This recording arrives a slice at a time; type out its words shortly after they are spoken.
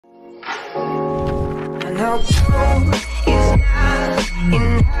और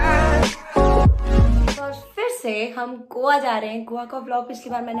फिर से हम गोवा जा रहे हैं। गोवा का व्लॉग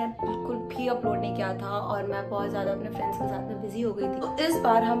पिछली बार मैंने बिल्कुल भी अपलोड नहीं किया था और मैं बहुत ज्यादा अपने फ्रेंड्स के साथ में बिजी हो गई थी। तो इस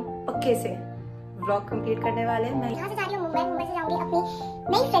बार हम पक्के से व्लॉग कंप्लीट करने वाले हैं। मैं यहाँ से जा रही हूँ मुंबई। मुंबई से जाऊंगी अपनी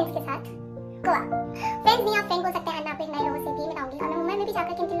नई फ्रेंड्स के साथ गोवा। फ्रेंड्स नहीं, आप फ्रेंड बोल सकते हैं। मैं अपने नए लोगों से भी मिलाऊंगी और मैं मुंबई में भी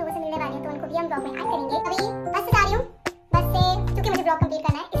जाकर किन किन लोगों से मिलने वाली हूँ तो उनको भी हम ब्लॉग में ऐड करेंगे। अभी बस से जा रही हूँ। बस से क्योंकि मुझे ब्लॉग कंप्लीट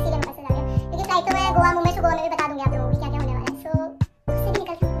करना है इसलिए मैं बस से जा रही हूँ। क्योंकि फ्लाइट तो मैं गोवा मुंबई से गोवा में भी बता दूंगी आप लोगों को क्या क्या होने वाला है। सो उससे भी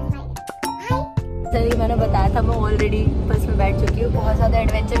निकल के जैसे मैंने बताया था मैं ऑलरेडी बस में बैठ चुकी हूँ। बहुत ज़्यादा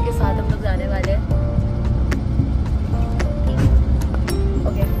एडवेंचर के साथ हम लोग जाने वाले हैं।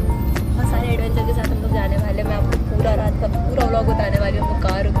 ओके, बहुत सारे एडवेंचर के साथ हम लोग जाने वाले हैं। मैं आपको पूरा रात का पूरा व्लॉग बताने वाली हूँ। हम लोग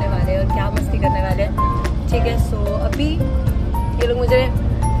कहाँ रुकने वाले हैं और क्या मस्ती करने वाले हैं, ठीक है। सो अभी ये लोग मुझे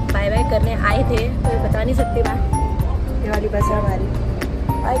बाय बाय करने आए थे तो ये बता नहीं सकती मैं। ये वाली बस है हमारी,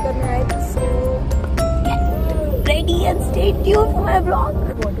 बाय करने आए थे। सो ready and stay tuned for my vlog.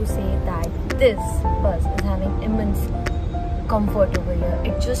 I want to say that this bus is having immense comfort over here.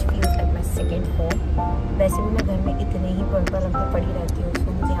 It just feels like my second home. वैसे भी मैं घर में इतने ही पल पड़ी रहती हूँ, तो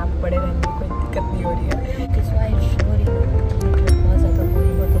मुझे यहाँ पे पड़े रहने में कोई दिक्कत नहीं हो रही है। That's why I'm sure you know बहुत ज़्यादा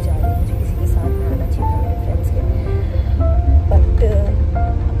बोरिंग होते जा रही है। मुझे किसी के साथ में आना चाहिए था, मेरे फ्रेंड्स के। बट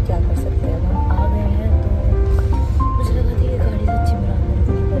क्या कर सकते हैं, हम आ गए हैं। तो मुझे लगा था ये गाड़ी सच्ची में रात में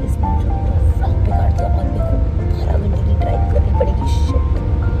रुकनी, पर इसने मुझे फ्लॉग पे काट दिया और मेरे को 12 घंटे की ड्राइव करनी पड़ेगी। शिट,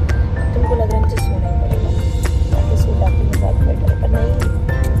 तुमको लग रहा है मुझे सोना ही पड़ेगा ताकि सो जाके मजाक बेटर है, पर नहीं।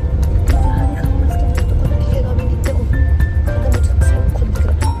 कहाँ दिखाऊँ इसके मुझे तो खुद दिखेगा भी नहीं। देखो मतलब मुझे सब खुद दिख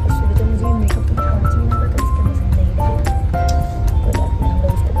रहा है। और सुबह जब मुझे मेकअप तो दिखाना चाहिए ना, तो इसके वजह से नहीं दिखेगा। कोई बात नहीं, हम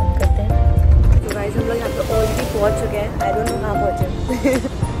लोग इसको बंद करते हैं। तो गाइस हम लोग यहाँ पे ऑलरेडी पहुँच चुके हैं। आई डोंट नो कहाँ पहुँचे।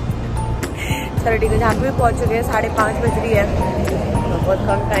 चलो ठीक है, जहाँ पे भी पहुँच चुके हैं। 5:30 बज रही है, बहुत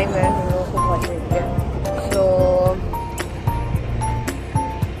कम टाइम है हम लोगों को पहुँचने के लिए। तो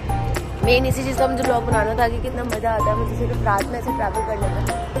मेन इसी चीज़ का मुझे ब्लॉग बनाना था कि कितना मज़ा आता है मुझे सिर्फ रात में ऐसे ट्रैवल करने में,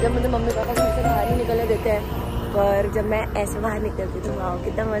 जब मुझे मम्मी पापा घर से बाहर ही निकलने देते हैं। पर जब मैं ऐसे बाहर निकलती हूँ तो वाह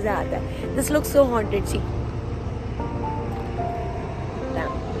कितना मज़ा आता है। दिस लुक सो हॉन्टेड सी।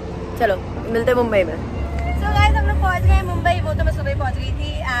 चलो मिलते हैं मुंबई में। So guys, हम लोग पहुँच गए मुंबई। वो तो मैं सुबह पहुँच गई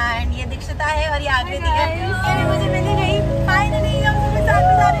थी। एंड ये दीक्षिता है और ये आकृति है। ये मुझे मिली नहीं। फाइनली हम लोग साथ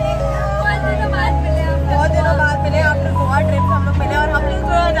में जा रहे हैं। बहुत दिनों बाद मिले आफ्टर गोवा ट्रिप हम लोग मिले और हम लोग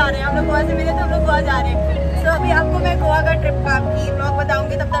गोवा जा रहे हैं। हम लोग गोवा से मिले तो हम लोग गोवा जा रहे हैं। सो अभी आपको मैं गोवा का ट्रिप का की ब्लॉग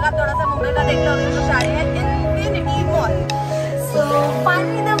बताऊंगी, तब तक आप थोड़ा सा मुंबई का देखते होंगे। हम लोग जा रहे हैं infinity mall. So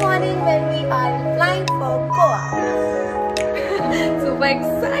finally in the morning when we are flying for Goa. Super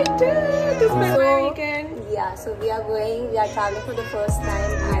excited! This is my weekend. Yeah, so we are going. We are traveling for the first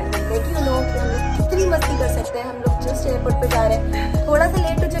time and we'll let you know कि हम लोग कितनी मस्ती कर सकते हैं। हम लोग जस्ट एयरपोर्ट पे जा रहे हैं। थोड़ा सा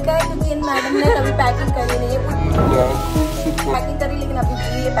लेट हो चुका है क्योंकि इन मैडम ने अभी पैकिंग करी नहीं है। पैकिंग करी लेकिन अभी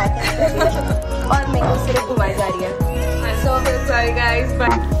ये पैकिंग करी है और मेरे को सिर्फ घुमाई जा रही है। So sorry guys,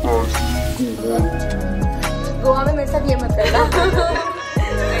 but Goa में मेरे साथ ये मत करना।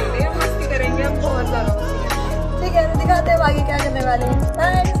 नहीं मस्ती करेंगे हम, बहुत ज़्यादा। ठीक है, दिखाते हैं आगे क्या करने वाले हैं।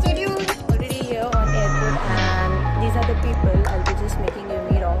 Bye, stay tuned. Already here on airport and these are the people I'll be just making you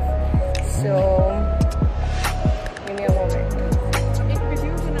meet off. So give me a moment. एक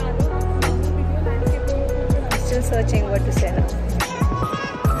वीडियो बना दो, video landscape. I'm still searching what to say now.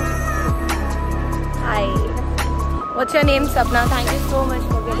 Hi. What's your name, Sapna? Thank you so much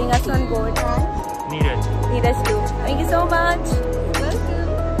for getting us on board. And Neeraj too. Thank you so much. Welcome.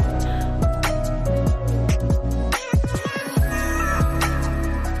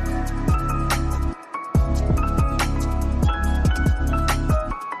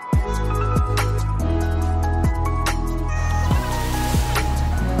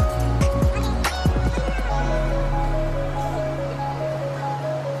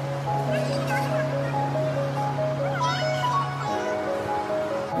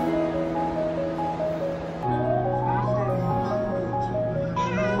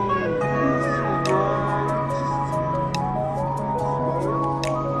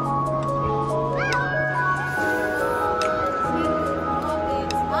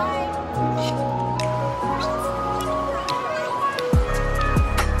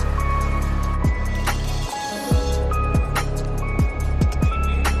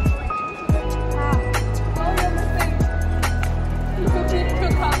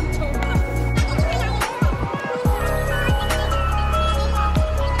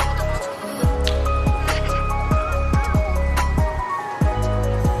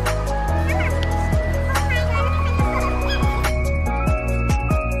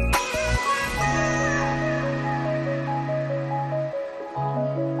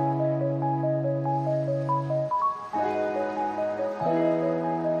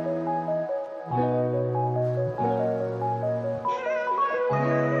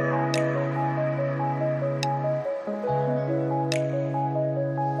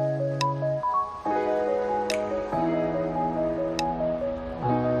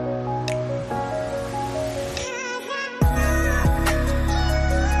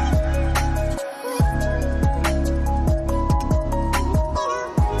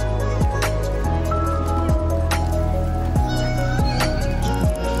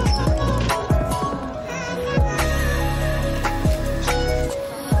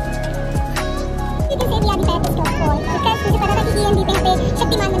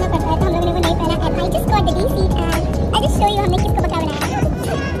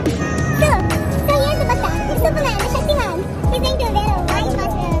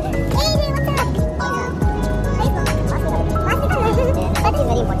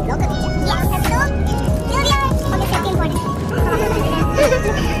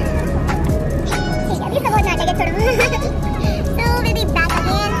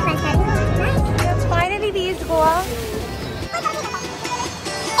 Finally reached Goa.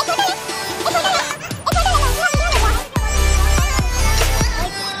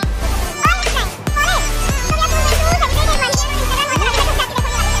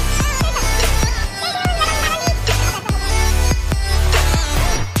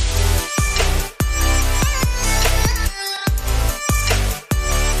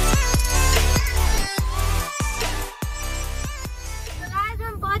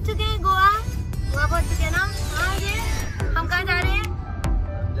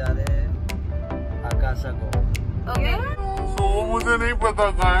 आकाशा को। Okay. मुझे नहीं पता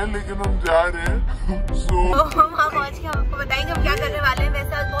कहाँ है लेकिन हम जा रहे हैं। हम वहाँ पहुँच के आपको बताएंगे हम क्या करने वाले हैं।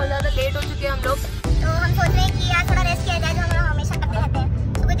 वैसे आज बहुत ज्यादा लेट हो चुके हैं हम लोग, तो हम सोच रहे हैं कि यार थोड़ा रेस्ट किया जाए, जो हम लोग हमेशा करते रहते हैं।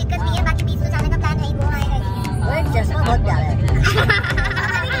 तो कोई दिक्कत नहीं है, बाकी बीच में जाने का प्लान नहीं, गोवा है। चश्मा बहुत प्यारा है।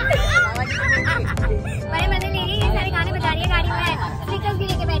 भाई मैंने ले ली, ये सारे गाने बजा रही है गाड़ी में, स्पीकर्स भी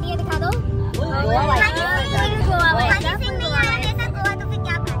लेके बैठी है, दिखा दो। गोवा नहीं आया मेरे साथ गोवा, तो फिर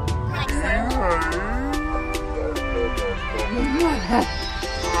क्या plan?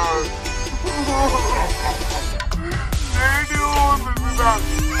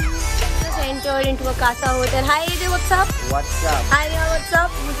 Entered into Akasa hotel. Hi AJ, what's up? What's up? Hi Riya, what's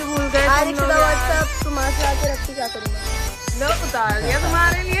up? मुझे भूल गए। Hi Dixita, what's up? तुम्हारे साथ आके रखी क्या करूँगा? लो उतार लिया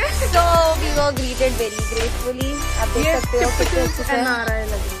तुम्हारे लिए। So we were greeted very gracefully. आप देख सकते हो कितने अच्छे से नाराएं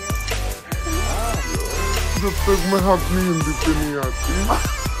लगी हैं। जब तक मैं अपनी हिंदी पे नहीं आती।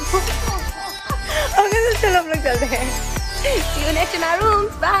 ओके तो चलो हम लोग चलते हैं। See you next in our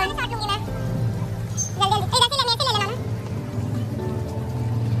rooms. Bye.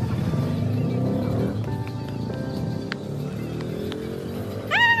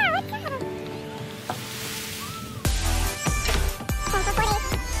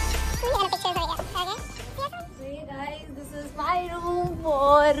 This is my room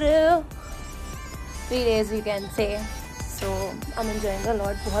for 3 days we can say. So I'm enjoying a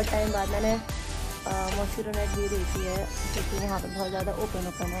lot. बहुत टाइम बाद मैंने मॉस्किटो नेट भी देखी है क्योंकि यहाँ पे बहुत ज़्यादा ओपन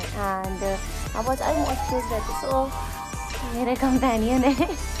है एंड यहाँ बहुत सारे मॉस्किटोज रहते, सो मेरे कंपेनियन है।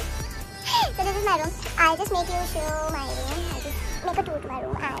 So this is my room. I'll just make you show my room. I'll just make a tour to my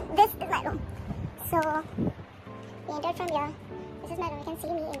room, and this is my room. So we entered from here. This is my room. You can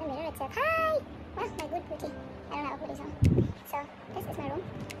see me in the mirror itself. Hi, wow, my good booty. I don't have a booty song. So this is my room,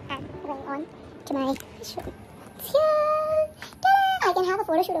 and going on to my room. I can have a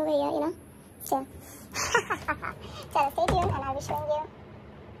photo shoot over here, you know. So, so stay tuned, and I'll be showing you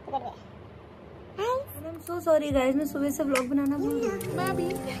the good way. Hi. I'm so sorry guys, मैं सुबह से vlog बनाना भूल गई। मैं भी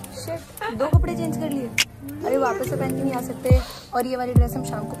shit 2 कपड़े change कर लिए। अरे वापस से पहन के नहीं आ सकते, और ये वाली ड्रेस हम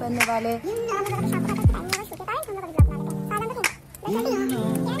शाम को पहनने वाले।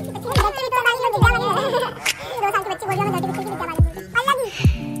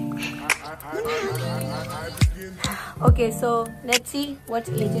 Okay, so let's see what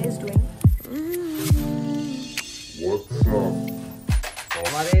AJ is doing. What's up?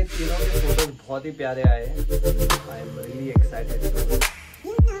 हमारे तीनों के फोटोज बहुत ही प्यारे आए। I am really excited to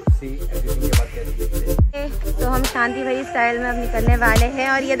see everything के बाद कैसे दिखते हैं। तो हम शांति भरी स्टाइल में अब निकलने वाले हैं,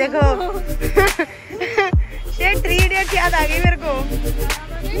 और ये देखो शेट 3 इडियट्स याद आ गई मेरे को।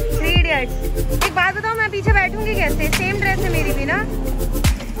 3 इडियट्स। एक बात बताओ, मैं पीछे बैठूंगी कैसे? सेम ड्रेस है मेरी भी ना।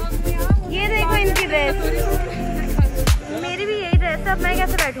 ये देखो इनकी ड्रेस, मेरी भी यही ड्रेस है, अब मैं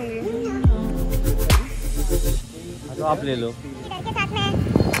कैसे बैठूंगी? तो आप ले लो। के साथ मैं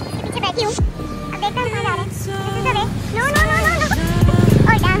पीछे बैठी हूँ। अब देखते हैं कहाँ जा रहे हैं। No no no no no.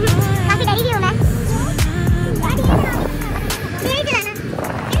 Oh damn, काफी डरी हुई हूँ मैं। धीरे चलाना।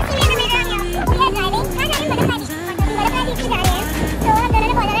 इसलिए मैं मेरे आ गया। We are driving. कहाँ जा रहे हैं? बटरफ्लाई बीच में जा रहे हैं। तो हम दोनों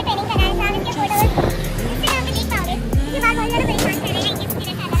ने बहुत ज़्यादा ट्रेनिंग करा है। सामने के फोटोज इंस्टाग्राम पे देख पाओगे। इसके बाद बहुत ज़्यादा परेशान कर रहे हैं। इस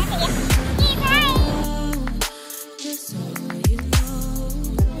तरह से आना चाहिए। Please hi.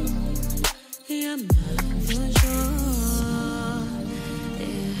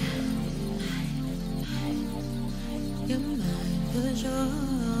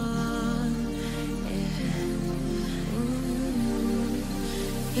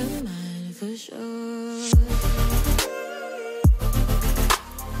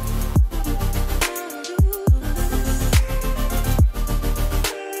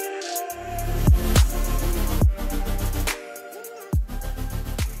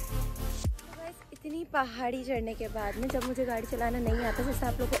 इतनी पहाड़ी चढ़ने के बाद में जब मुझे गाड़ी चलाना नहीं आता, जैसे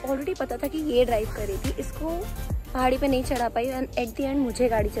आप लोगों को ऑलरेडी पता था कि ये ड्राइव कर रही थी, इसको पहाड़ी पे नहीं चढ़ा पाई एंड एट द एंड मुझे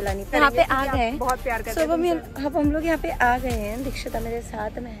गाड़ी चलानी पड़ी। यहाँ पे आ गए हैं, बहुत प्यार करते हैं। अब हम लोग यहाँ पे आ गए हैं, दीक्षिता मेरे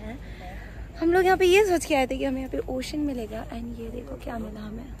साथ में है। हम लोग यहाँ पे ये सोच के आए थे कि हमें यहाँ पे ओशन मिलेगा एंड ये देखो क्या मिला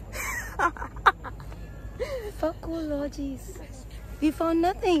हमें। Fuckologies. We found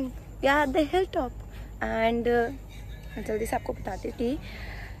nothing. We are at the hilltop and मैं जल्दी से आपको बताती थी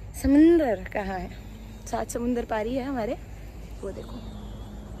समुंदर कहाँ है। 7 समुंदर पारी है हमारे, वो देखो।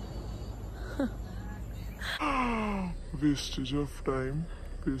 Wastage of time,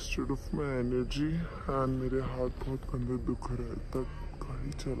 wastage of my energy and मेरे हाथ बहुत गंदे दुख रहे हैं तक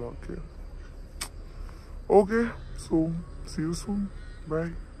गाड़ी चला के। Okay, so C you soon, bye.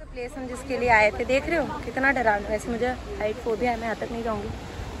 Place हम जिसके लिए आए थे, देख रहे हो कितना डरावना। वैसे मुझे हाइट फोबिया है, मैं यहाँ तक नहीं जाऊँगी।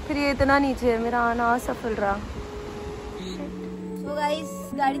 फिर ये इतना नीचे है, मेरा आना असफल रहा। So guys,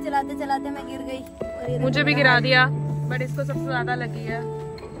 गाड़ी चलाते चलाते मैं गिर गई और ये मुझे भी गिरा दिया, बट इसको सबसे ज्यादा लगी है।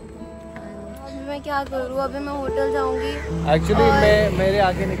 अभी मैं क्या करूँ, अभी मैं होटल जाऊंगी। एक्चुअली मैं मेरे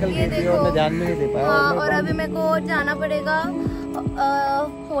आगे निकल गई थी और मैं ध्यान में नहीं दे पाया। हाँ, और अभी मेरे को जाना पड़ेगा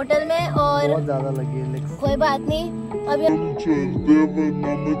होटल में और बहुत ज्यादा लगी है। कोई बात नहीं, अभी चलते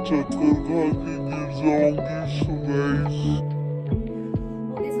वरना मैं चक्कर खा के गिर जाऊंगी।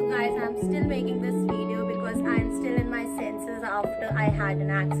 So guys, I'm still making this video because I'm still in my senses after I had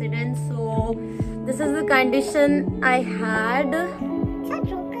an accident. So this is the condition I had. So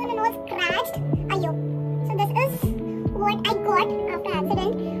broken and was scratched. Ayo. So this is what I got after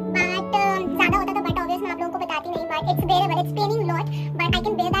accident. But ज़्यादा होता तो but obviously मैं आप लोगों को बताती नहीं. But it's bearable. It's paining a lot. But I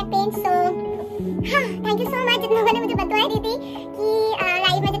can bear that pain. So हाँ, thank you so much जिन लोगों ने मुझे बतवाई दी थी कि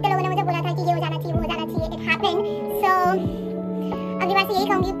लाइव में जितने लोगों ने मुझे बोला था कि ये हो जाना चाहिए, वो हो जाना चाहिए. It happened. So अगली बार से यही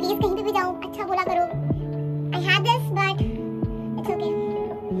कहूँगी, प्लीज कहीं पे भी जाऊँ अच्छा बोला करो. I had this but it's okay.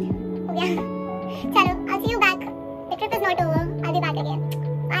 हो गया. चलो, I'll see you back. The trip is not over. I'll be back again.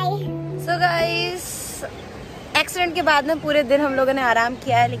 Bye. So guys, accident के बाद में पूरे दिन हम लोगों ने आराम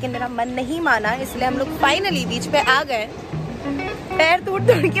किया है, लेकिन मेरा मन नहीं माना, इसलिए हम लोग फाइनली बीच पे आ गए. पैर टूट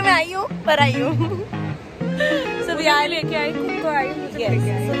के मैं आई हूँ, पर आई हूँ. So we are लेके आई, खुद तो आई, मुझे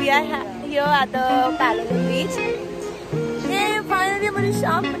लेके आई. So we are here at the Candolim beach. ये फाइनली हमारी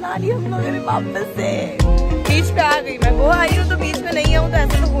शाम बना ली हम लोगों ने वापस से. बीच पे आ गई मैं, वो आई हूँ तो बीच में नहीं आऊँ तो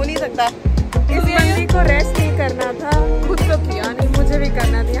ऐसा तो हो नहीं सकता. इस बंदी को रेस्ट नहीं करना था, खुद तो किया नहीं, मुझे भी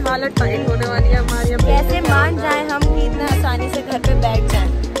करना थी. हालत टाइट होने वाली है हमारी. कैसे मान जाए हम कि इतना आसानी से घर पे बैठ जाएं.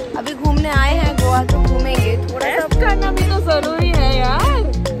 अभी घूमने आए हैं गोवा तो घूमेंगे, थोड़ा सा करना भी तो जरूरी है यार.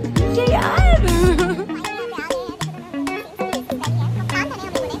 ये यार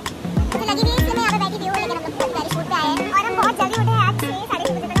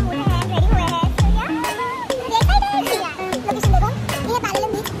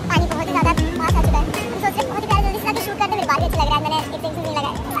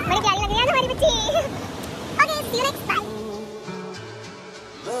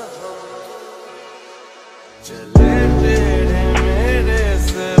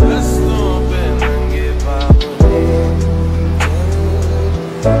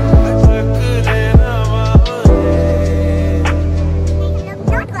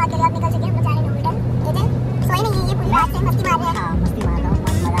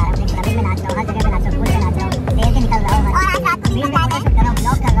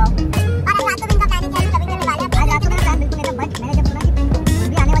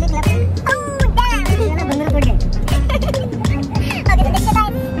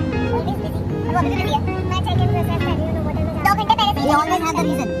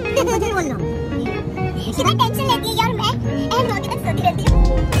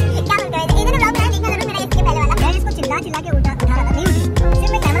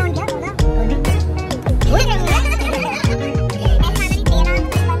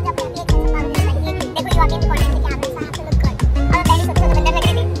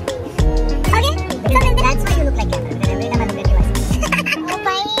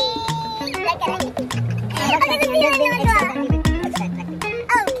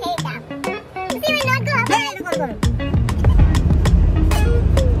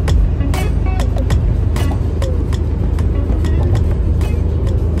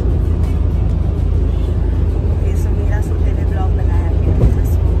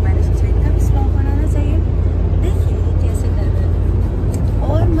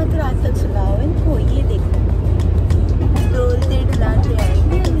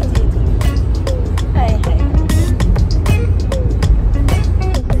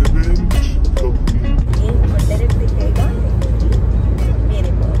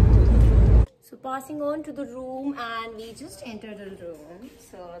passing on to the room and we just entered the room.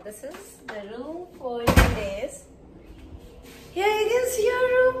 So this is the room for today's. Here you can see your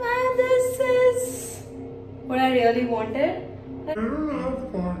room and this is what I really wanted. I don't have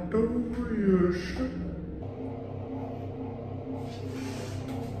water over here.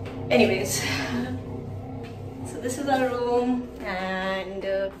 Anyways, so this is our room, and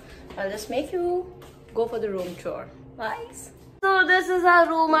I'll just make you go for the room tour. Guys. So this is our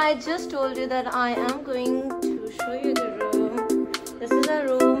room. I just told you that I am going to show you the room. This is our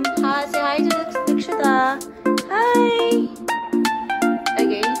room. Hi, say hi to Dixita. Hi.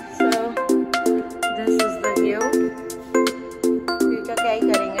 Okay, so this is the view. क्या ही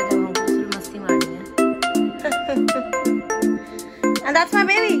करेंगे जब हम दूसरी मस्ती मारनी है. And that's my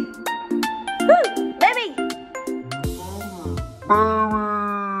baby. Woo, baby.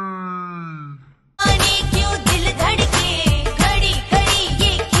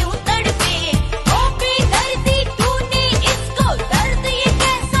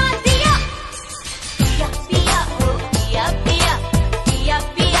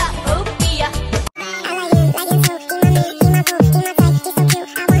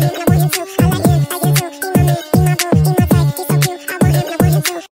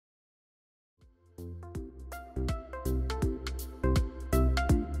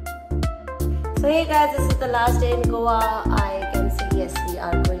 So hey guys, this is the last day in Goa. I can say yes, we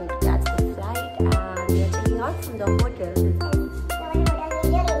are going to catch the flight and we are checking out from the hotel.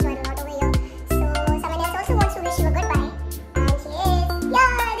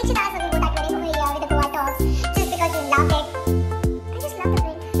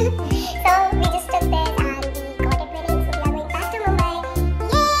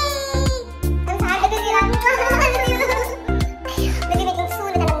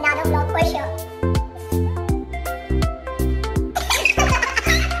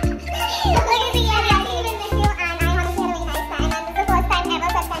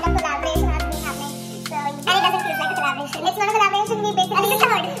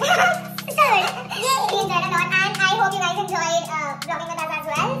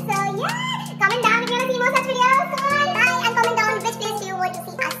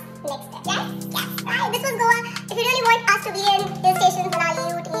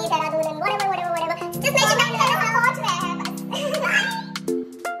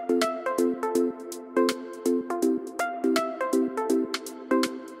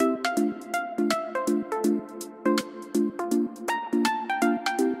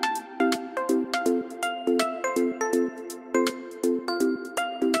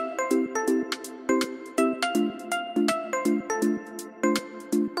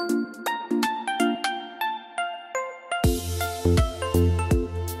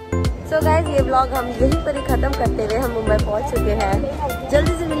 So guys, ये vlog हम यहीं पर ही ख़त्म करते हुए हम मुंबई पहुंच चुके हैं.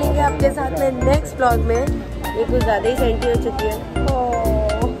 जल्दी से मिलेंगे आपके साथ में नेक्स्ट व्लॉग में. ये कुछ ज़्यादा ही सेंटी हो चुकी है.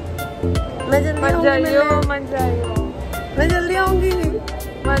 मैं जल्दी आऊँगी.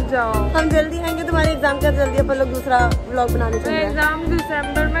 मत जाओ. हम जल्दी आएंगे. तुम्हारे एग्जाम का जल्दी अपन लोग दूसरा व्लॉग बनाने चलते हैं. एग्जाम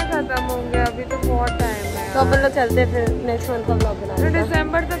दिसंबर में खत्म होंगे. अभी तो बहुत टाइम है. तो अपन लोग चलते फिर नेक्स्ट मंथ का व्लॉग बनाने.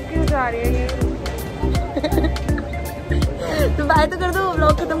 दिसंबर तक क्यों जा रही है ये? तो बाय तो कर दो.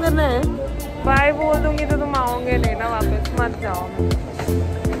 व्लॉग खत्म करना है. बाय बोल दूंगी तो तुम आओगे नहीं ना वापस. मत जाओ.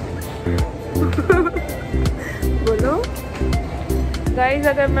 बोलो गाइस,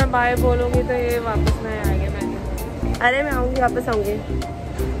 अगर मैं बाय बोलूंगी तो ये वापस नहीं आएंगे. अरे मैं आऊंगी. वापस आऊंगी.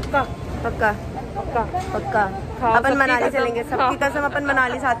 पक्का पक्का पक्का पक्का. अपन मनाली चलेंगे. सबकी कसम अपन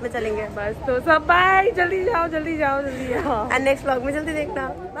मनाली साथ में चलेंगे. बस तो सब बाय. जल्दी जाओ जल्दी जाओ जल्दी जाओ. एंड नेक्स्ट व्लॉग में जल्दी देखना.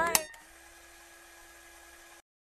 बाय.